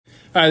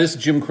Hi, this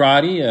is Jim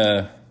Crotty,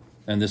 and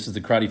this is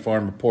the Crotty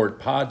Farm Report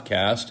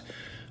podcast.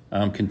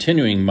 I'm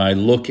continuing my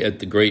look at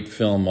the great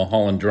film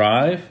Mulholland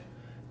Drive,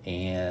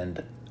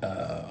 and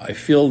I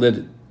feel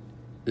that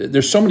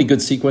there's so many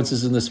good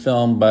sequences in this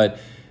film,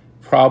 but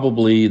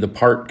probably the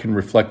part can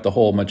reflect the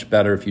whole much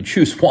better if you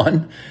choose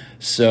one.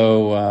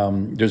 So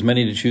there's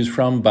many to choose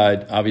from,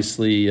 but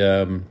obviously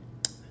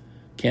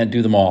can't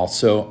do them all.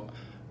 So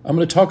I'm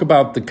going to talk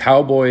about the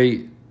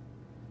cowboy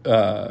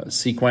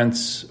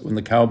sequence when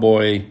the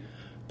cowboy,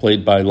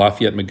 played by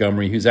Lafayette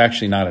Montgomery, who's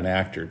actually not an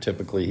actor.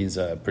 Typically, he's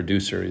a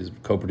producer. He's a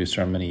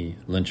co-producer on many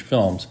Lynch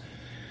films.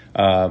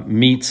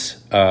 Meets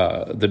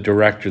the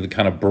director, the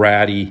kind of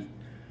bratty,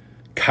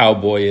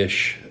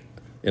 cowboyish,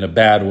 in a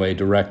bad way,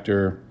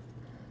 director,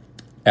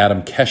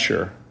 Adam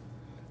Kesher,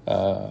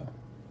 up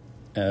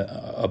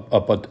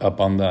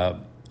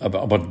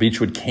on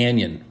Beechwood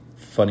Canyon.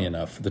 Funny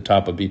enough, at the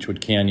top of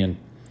Beechwood Canyon.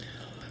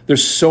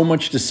 There's so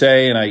much to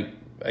say, and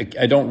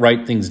I don't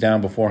write things down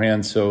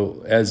beforehand.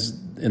 So, as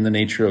in the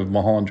nature of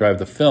Mulholland Drive,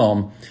 the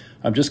film,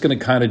 I'm just going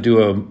to kind of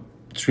do a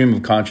stream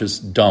of conscious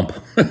dump,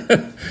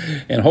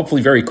 and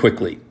hopefully very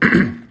quickly.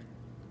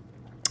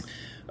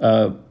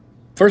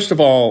 First of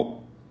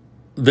all,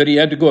 that he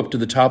had to go up to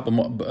the top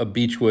of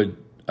Beechwood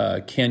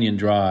Canyon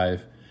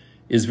Drive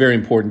is very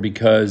important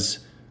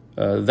because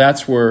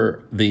that's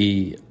where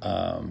the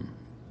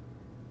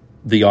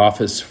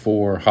office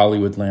for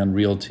Hollywoodland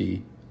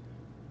Realty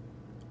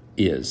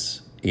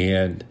is.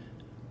 And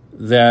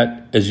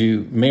that, as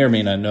you may or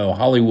may not know,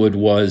 Hollywood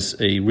was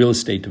a real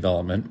estate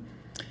development.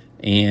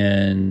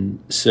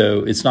 And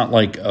so it's not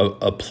like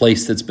a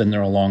place that's been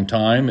there a long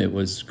time. It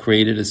was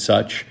created as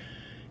such.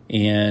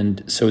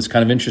 And so it's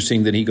kind of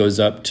interesting that he goes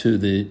up to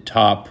the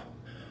top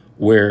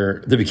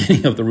where the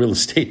beginning of the real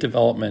estate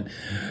development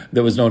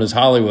that was known as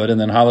Hollywood,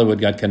 and then Hollywood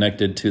got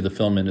connected to the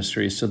film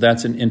industry. So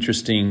that's an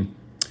interesting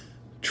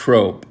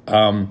trope.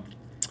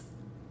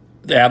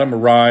 Adam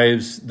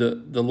arrives,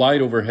 the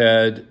light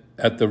overhead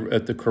at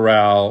the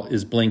corral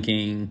is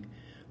blinking,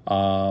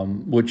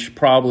 which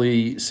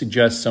probably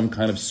suggests some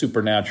kind of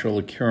supernatural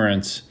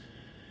occurrence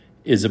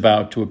is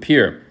about to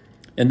appear.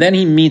 And then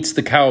he meets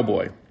the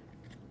cowboy.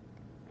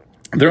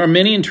 There are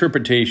many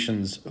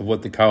interpretations of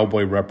what the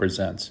cowboy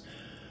represents.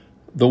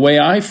 The way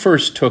I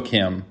first took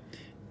him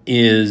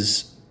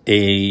is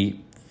a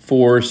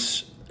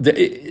force.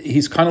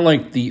 He's kind of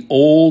like the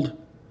old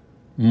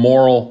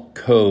moral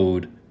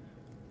code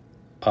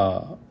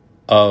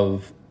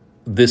of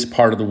this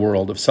part of the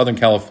world, of Southern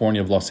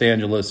California, of Los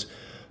Angeles,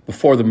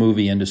 before the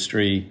movie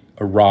industry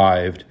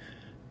arrived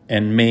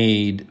and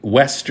made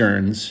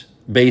Westerns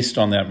based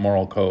on that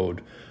moral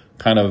code,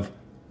 kind of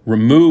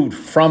removed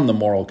from the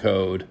moral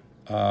code,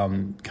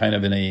 kind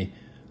of in a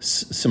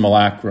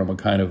simulacrum, a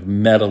kind of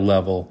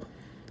meta-level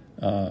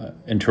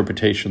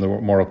interpretation of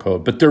the moral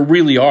code. But there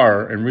really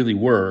are and really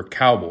were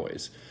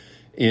cowboys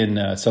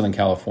in Southern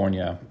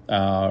California.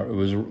 A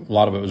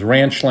lot of it was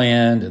ranch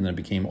land, and then it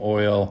became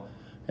oil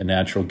and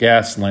natural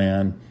gas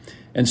land.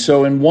 And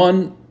so in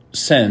one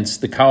sense,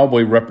 the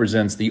cowboy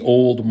represents the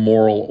old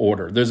moral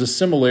order. There's a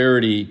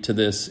similarity to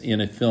this in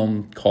a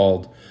film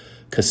called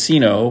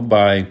Casino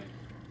by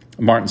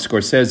Martin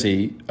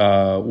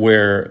Scorsese,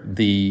 where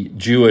the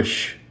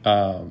Jewish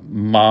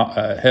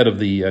head of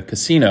the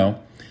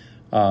casino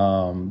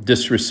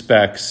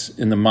disrespects,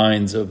 in the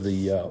minds of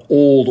the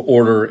old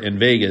order in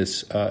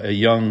Vegas, a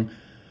young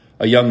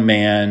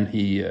man.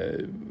 He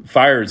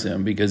fires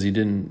him because he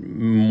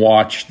didn't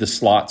watch the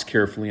slots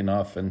carefully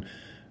enough and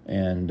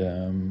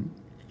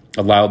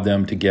allowed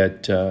them to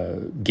get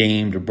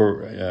gamed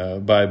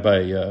by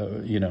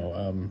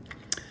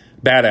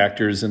bad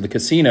actors in the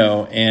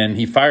casino, and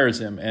he fires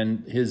him.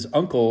 And his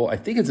uncle, I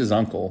think it's his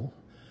uncle,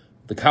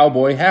 the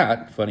cowboy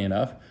hat, funny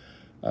enough,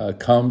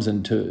 comes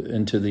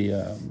into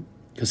the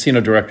casino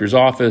director's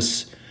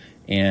office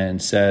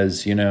and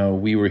says,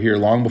 we were here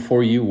long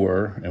before you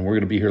were, and we're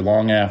going to be here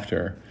long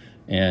after,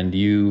 and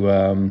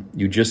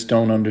you just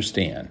don't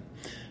understand.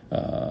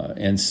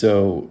 And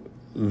so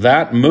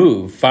that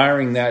move,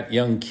 firing that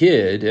young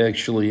kid,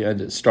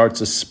 actually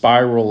starts a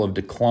spiral of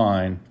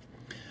decline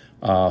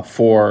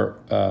for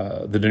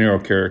the De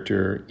Niro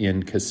character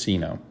in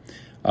Casino.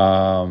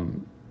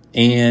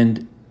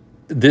 And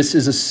this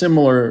is a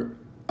similar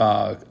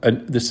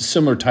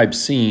type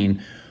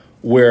scene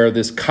where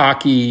this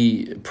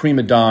cocky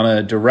prima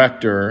donna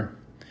director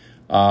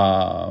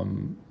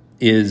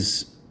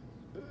is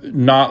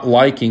not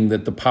liking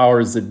that the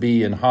powers that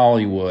be in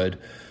Hollywood,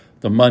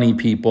 the money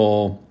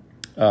people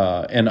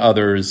and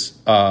others,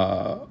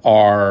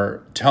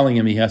 are telling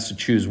him he has to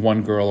choose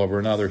one girl over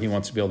another. He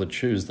wants to be able to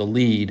choose the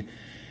lead.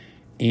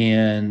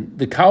 And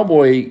the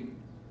cowboy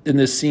in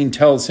this scene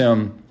tells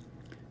him,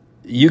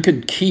 you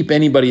could keep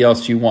anybody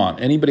else you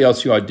want. Anybody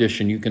else you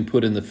audition, you can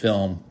put in the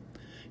film.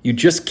 You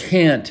just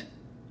can't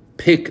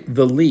pick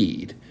the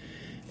lead.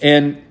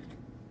 And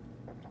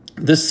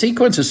the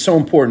sequence is so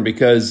important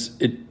because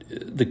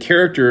the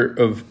character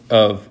of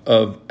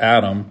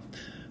Adam,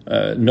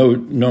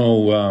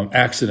 no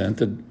accident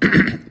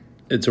that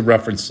it's a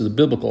reference to the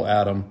biblical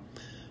Adam,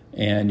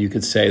 And you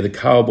could say the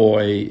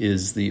cowboy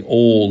is the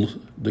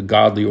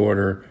godly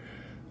order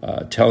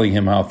telling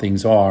him how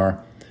things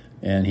are,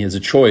 and he has a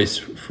choice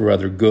for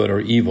whether good or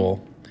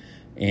evil.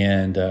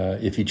 And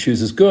if he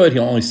chooses good,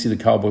 he'll only see the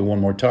cowboy one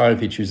more time. If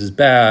he chooses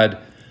bad,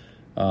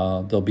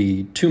 there'll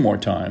be two more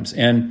times.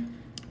 And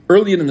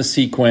early in the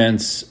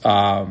sequence,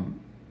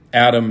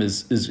 Adam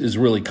is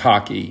really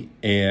cocky,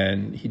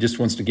 and he just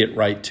wants to get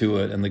right to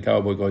it. And the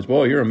cowboy goes,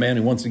 "Well, you're a man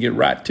who wants to get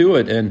right to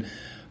it." And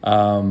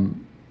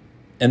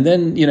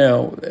then,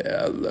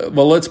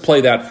 well, let's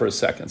play that for a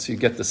second so you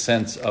get the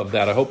sense of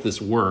that. I hope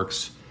this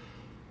works.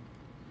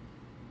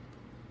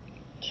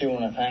 I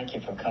want to thank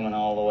you for coming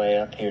all the way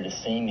up here to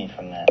see me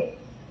from that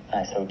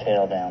nice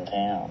hotel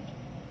downtown.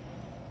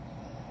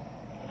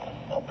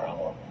 No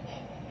problem.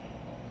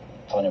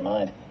 What's on your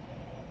mind?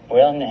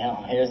 Well,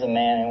 now, here's a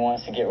man who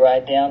wants to get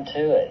right down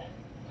to it.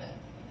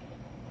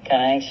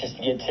 Kind of anxious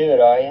to get to it,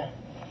 are you?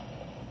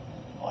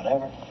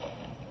 Whatever.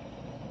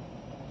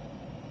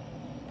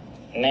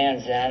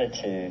 Man's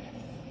attitude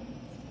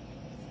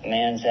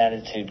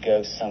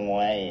goes some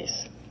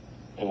ways,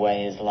 the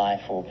way his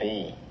life will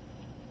be.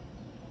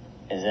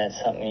 Is that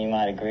something you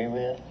might agree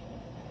with?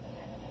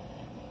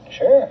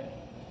 Sure.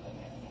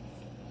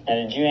 Now,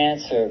 did you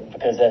answer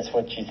because that's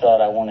what you thought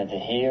I wanted to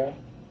hear?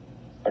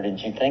 Or did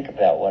you think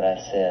about what I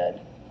said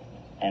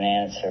and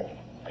answer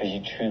because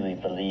you truly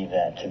believe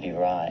that to be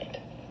right?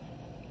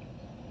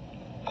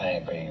 I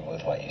agree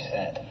with what you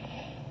said.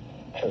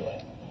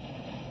 Truly.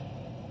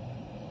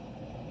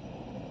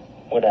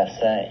 What'd I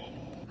say?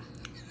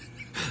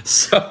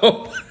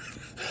 So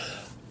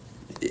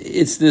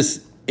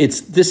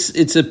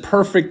it's a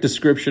perfect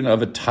description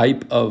of a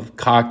type of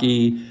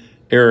cocky,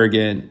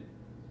 arrogant,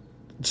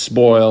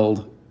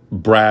 spoiled,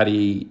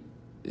 bratty,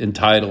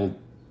 entitled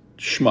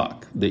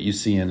schmuck that you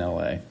see in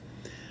LA.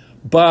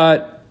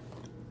 But,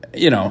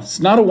 it's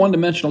not a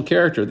one-dimensional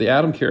character. The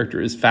Adam character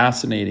is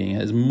fascinating,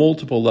 has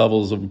multiple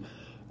levels of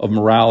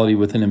morality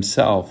within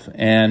himself.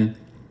 And,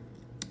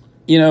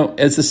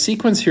 as the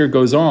sequence here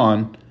goes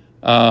on,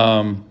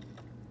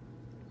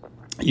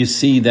 you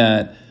see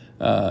that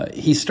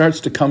he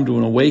starts to come to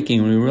an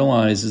awakening when he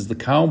realizes the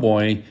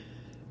cowboy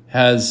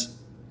has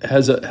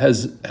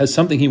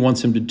something he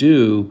wants him to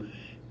do,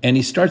 and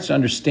he starts to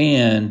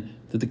understand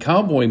that the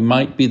cowboy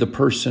might be the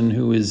person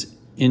who is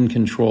in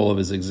control of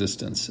his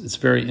existence. It's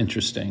very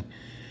interesting.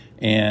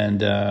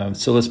 And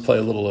so let's play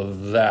a little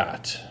of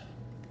that.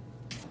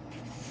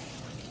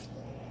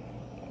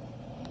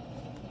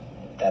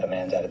 That a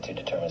man's attitude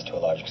determines to a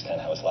large extent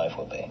how his life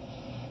will be.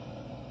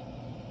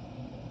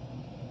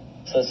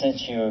 So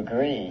since you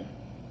agree,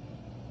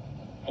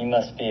 you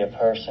must be a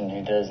person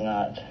who does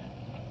not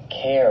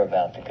care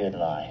about the good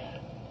life.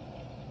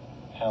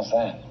 How's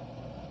that?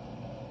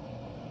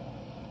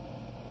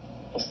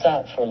 Well,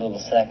 stop for a little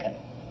second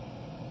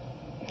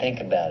and think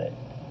about it.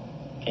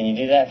 Can you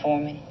do that for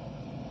me?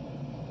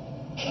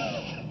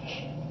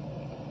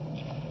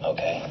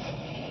 Okay.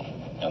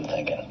 I'm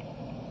thinking.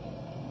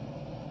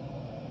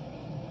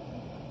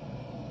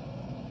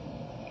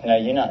 No,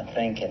 you're not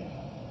thinking.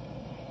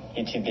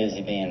 You're too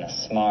busy being a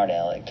smart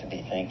aleck to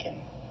be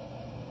thinking.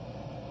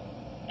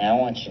 Now, I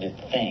want you to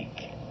think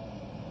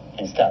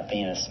and stop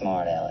being a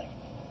smart aleck.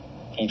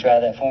 Can you try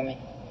that for me?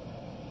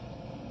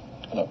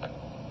 Look,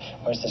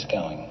 where's this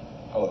going?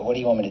 What do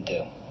you want me to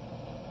do?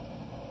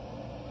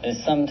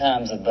 There's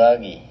sometimes a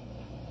buggy.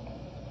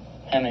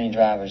 How many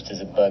drivers does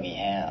a buggy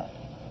have?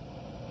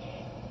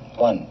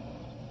 One.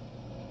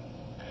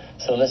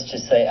 So let's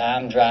just say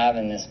I'm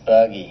driving this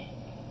buggy,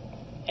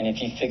 and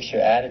if you fix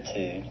your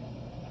attitude,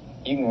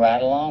 you can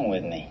ride along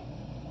with me.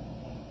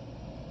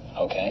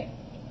 Okay.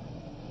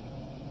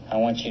 I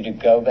want you to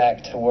go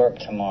back to work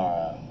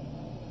tomorrow.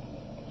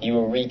 You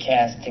were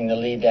recasting the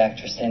lead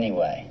actress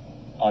anyway.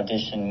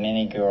 Auditioned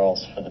many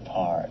girls for the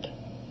part.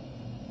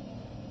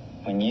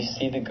 When you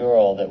see the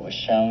girl that was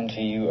shown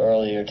to you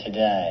earlier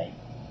today,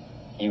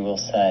 you will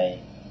say,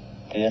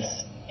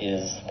 "This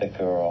is the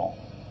girl."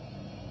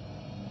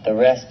 The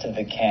rest of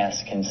the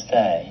cast can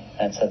stay.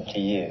 That's up to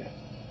you.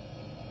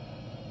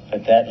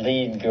 But that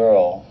lead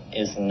girl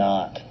is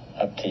not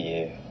up to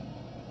you.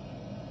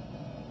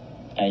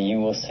 Now you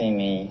will see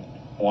me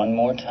one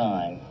more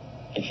time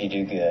if you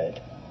do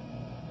good.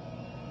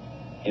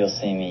 You'll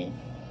see me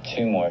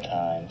 2 more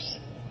times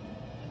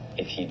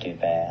if you do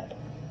bad.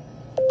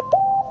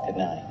 Good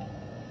night.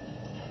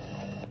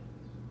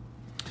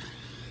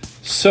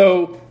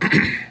 So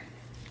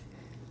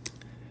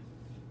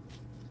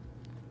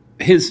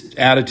his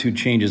attitude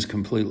changes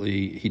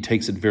completely. He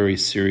takes it very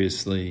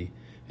seriously,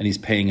 and he's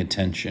paying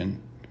attention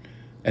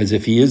as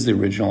if he is the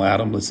original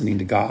Adam listening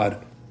to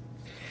God.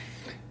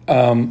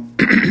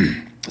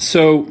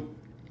 So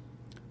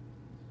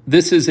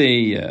this is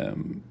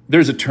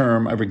there's a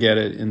term, I forget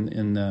it, in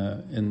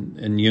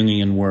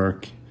Jungian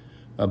work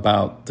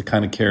about the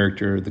kind of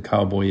character the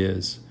cowboy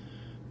is.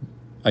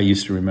 I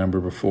used to remember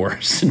before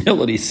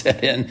senility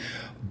set in,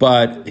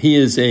 but he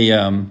is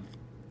a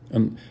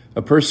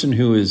person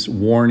who is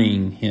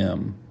warning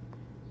him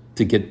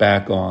to get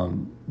back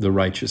on the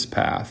righteous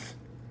path.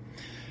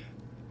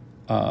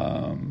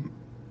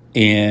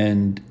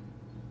 And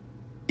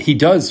he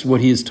does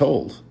what he is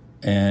told.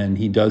 And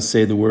he does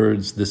say the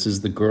words, "This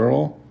is the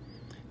girl."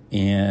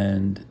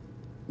 And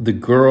the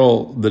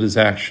girl that is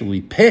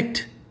actually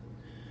picked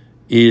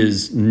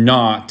is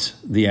not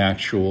the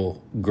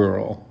actual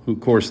girl. Who,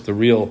 of course, the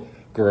real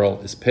girl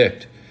is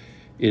picked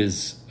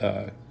is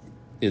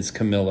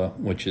Camilla,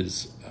 which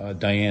is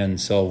Diane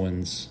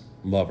Selwyn's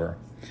lover.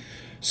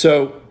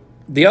 So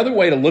the other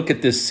way to look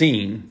at this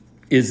scene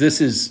is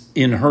this is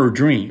in her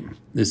dream.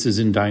 This is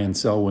in Diane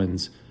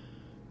Selwyn's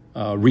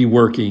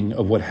reworking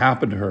of what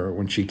happened to her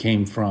when she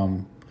came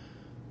from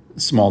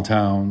small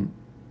town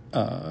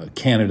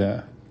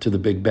Canada to the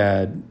big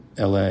bad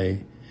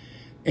LA.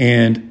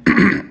 And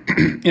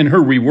in her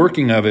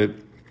reworking of it,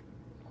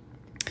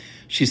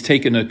 she's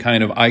taken a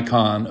kind of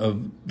icon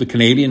of the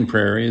Canadian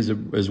prairies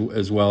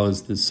as well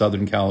as the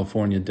Southern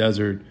California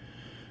desert,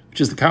 which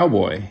is the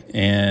cowboy.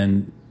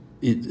 And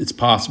it's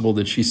possible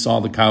that she saw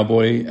the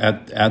cowboy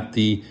at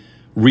the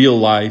real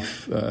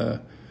life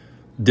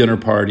dinner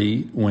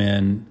party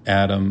when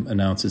Adam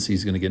announces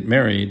he's going to get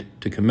married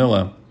to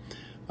Camilla.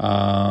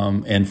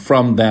 And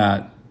from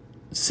that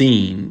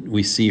scene,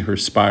 we see her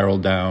spiral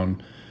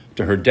down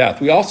to her death.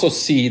 We also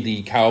see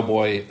the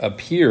cowboy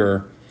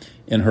appear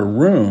in her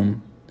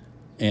room,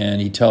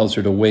 and he tells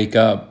her to wake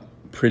up,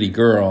 pretty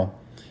girl.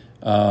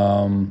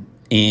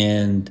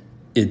 And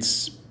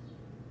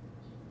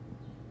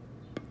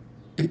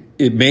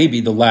it may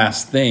be the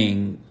last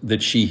thing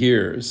that she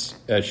hears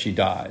as she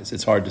dies.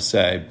 It's hard to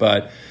say,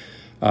 but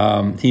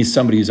he's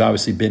somebody who's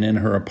obviously been in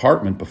her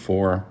apartment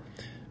before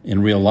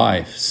in real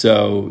life.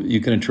 So you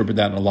can interpret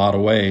that in a lot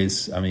of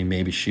ways. I mean,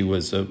 maybe she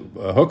was a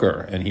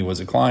hooker and he was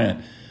a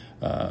client.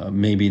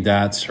 Maybe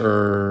that's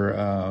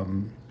her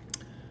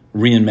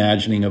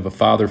reimagining of a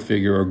father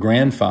figure or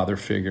grandfather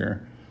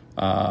figure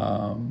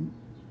of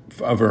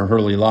her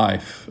early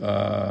life.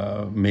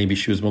 Maybe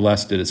she was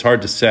molested. It's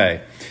hard to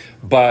say.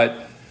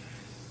 But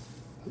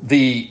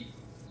the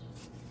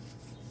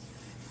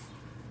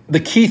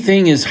key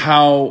thing is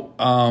how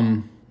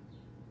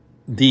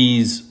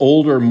these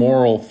older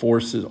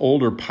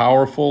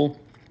powerful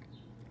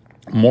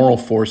moral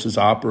forces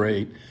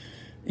operate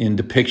in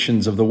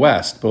depictions of the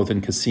West, both in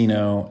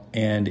Casino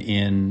and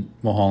in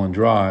Mulholland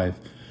Drive.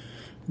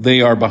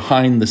 They are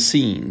behind the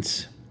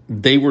scenes.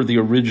 They were the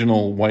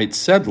original white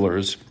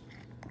settlers,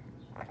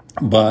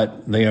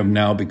 but they have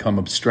now become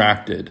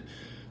abstracted.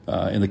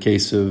 In the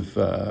case of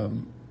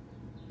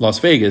Las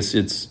Vegas,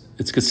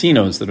 it's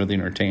casinos that are the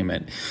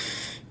entertainment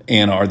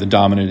and are the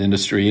dominant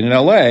industry. And in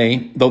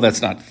LA, though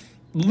that's not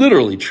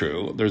literally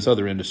true, there's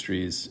other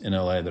industries in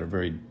LA that are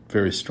very,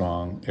 very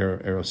strong,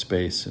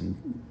 aerospace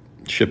and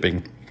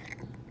shipping.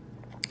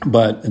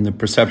 But in the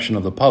perception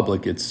of the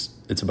public, it's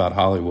about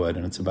Hollywood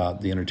and it's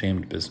about the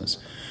entertainment business.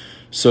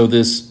 So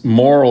this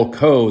moral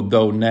code,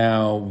 though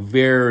now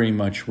very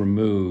much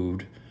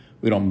removed,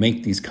 we don't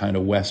make these kind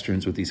of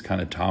Westerns with these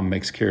kind of Tom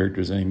Mix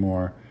characters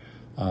anymore.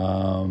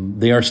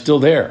 They are still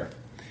there.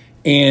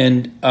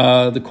 And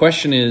the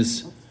question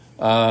is,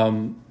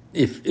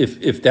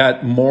 if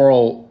that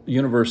moral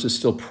universe is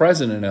still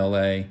present in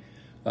LA,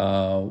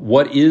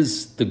 what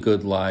is the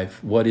good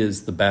life? What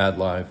is the bad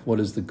life? What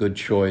is the good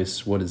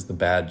choice? What is the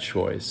bad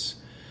choice?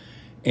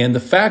 And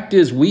the fact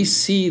is, we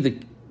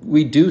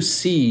do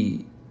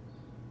see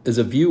as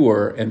a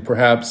viewer, and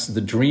perhaps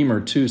the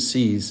dreamer too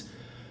sees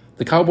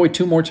the cowboy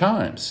two more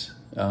times.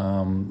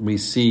 We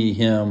see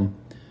him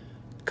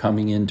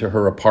coming into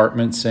her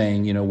apartment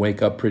saying,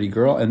 wake up, pretty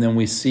girl. And then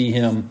we see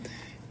him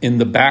in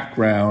the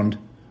background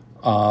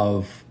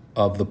of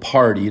the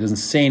party. He doesn't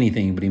say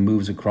anything, but he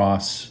moves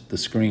across the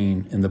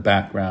screen in the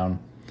background.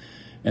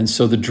 And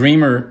so the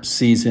dreamer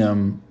sees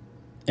him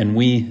and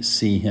we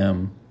see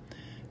him.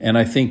 And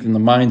I think in the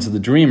minds of the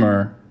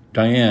dreamer,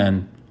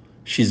 Diane,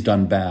 she's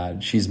done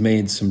bad. She's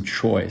made some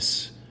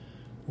choice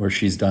where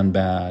she's done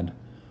bad.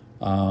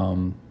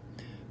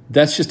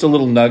 That's just a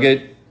little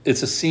nugget.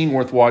 It's a scene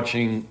worth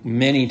watching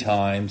many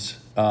times.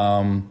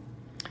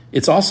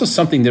 It's also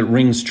something that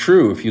rings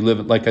true if you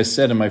live, like I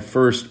said in my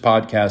first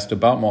podcast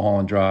about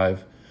Mulholland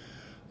Drive.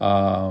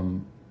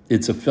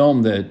 It's a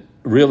film that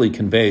really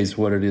conveys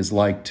what it is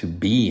like to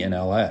be in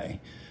LA,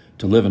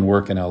 to live and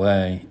work in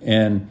LA.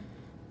 And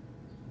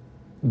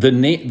the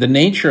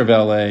nature of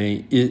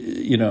LA,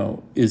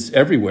 is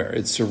everywhere.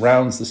 It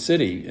surrounds the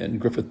city, and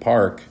Griffith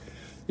Park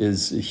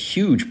is a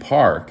huge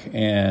park,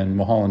 and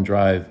Mulholland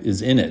Drive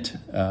is in it,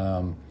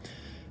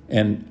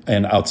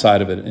 and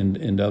outside of it,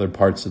 in other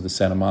parts of the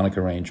Santa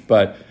Monica range.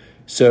 But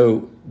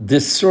so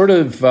this sort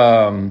of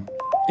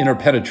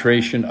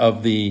interpenetration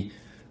of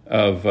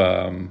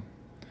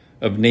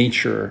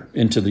nature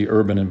into the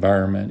urban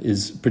environment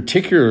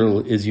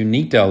is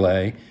unique to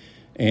LA.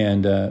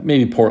 And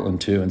maybe Portland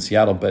too, and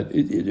Seattle, but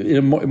in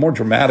a more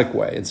dramatic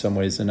way in some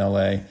ways in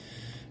LA.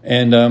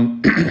 And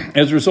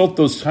as a result,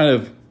 those kind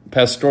of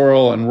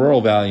pastoral and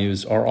rural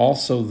values are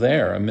also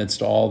there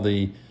amidst all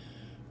the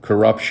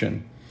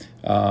corruption.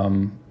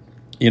 I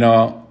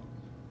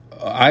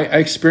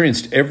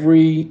experienced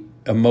every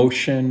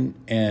emotion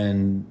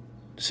and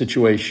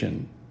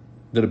situation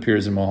that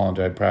appears in Mulholland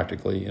Drive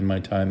practically in my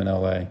time in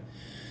LA.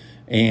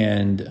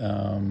 And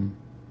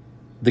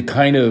the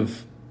kind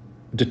of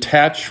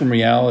detached from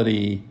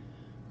reality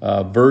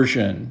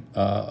version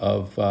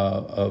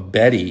of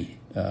Betty,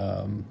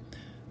 the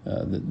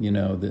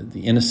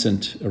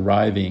innocent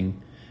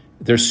arriving.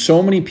 There's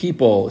so many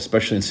people,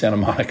 especially in Santa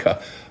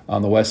Monica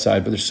on the west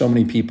side, but there's so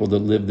many people that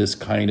live this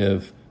kind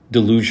of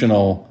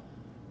delusional,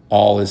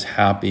 all is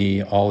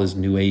happy, all is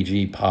new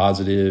agey,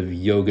 positive,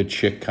 yoga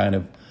chick kind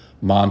of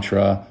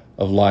mantra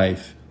of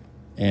life.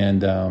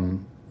 And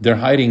they're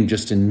hiding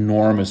just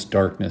enormous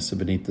darkness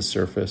beneath the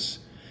surface.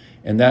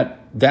 And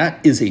that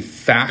is a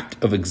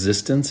fact of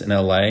existence in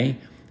LA,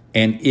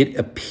 and it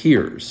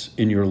appears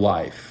in your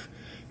life.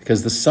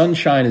 Because the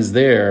sunshine is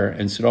there,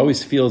 and so it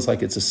always feels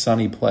like it's a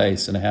sunny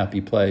place and a happy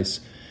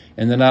place.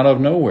 And then out of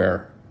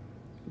nowhere,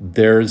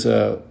 there's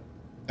a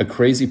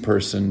crazy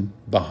person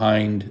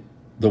behind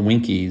the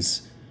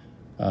Winkies,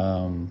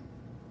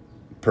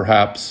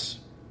 perhaps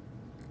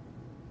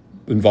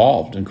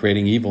involved in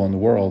creating evil in the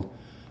world.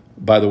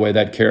 By the way,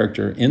 that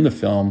character in the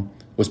film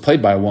was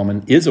played by a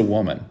woman, is a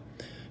woman.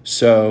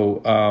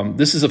 So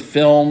this is a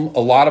film a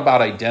lot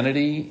about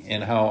identity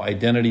and how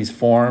identities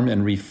form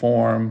and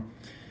reform,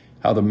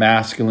 how the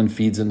masculine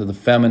feeds into the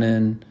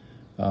feminine,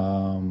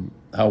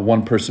 how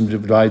one person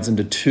divides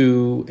into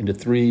two, into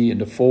three,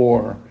 into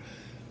four.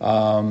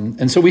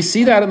 And so we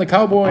see that in the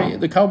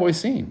cowboy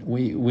scene.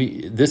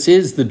 This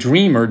is the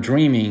dreamer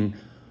dreaming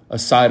a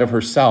side of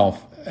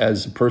herself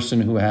as a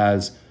person who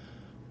has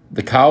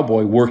the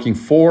cowboy working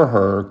for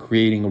her,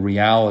 creating a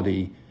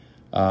reality,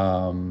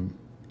 and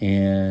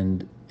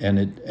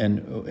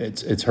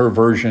it's her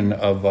version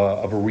of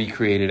a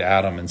recreated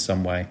Adam in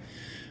some way,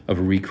 of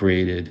a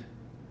recreated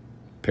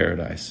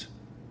paradise.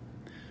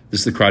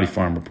 This is the Karate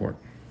Farm Report.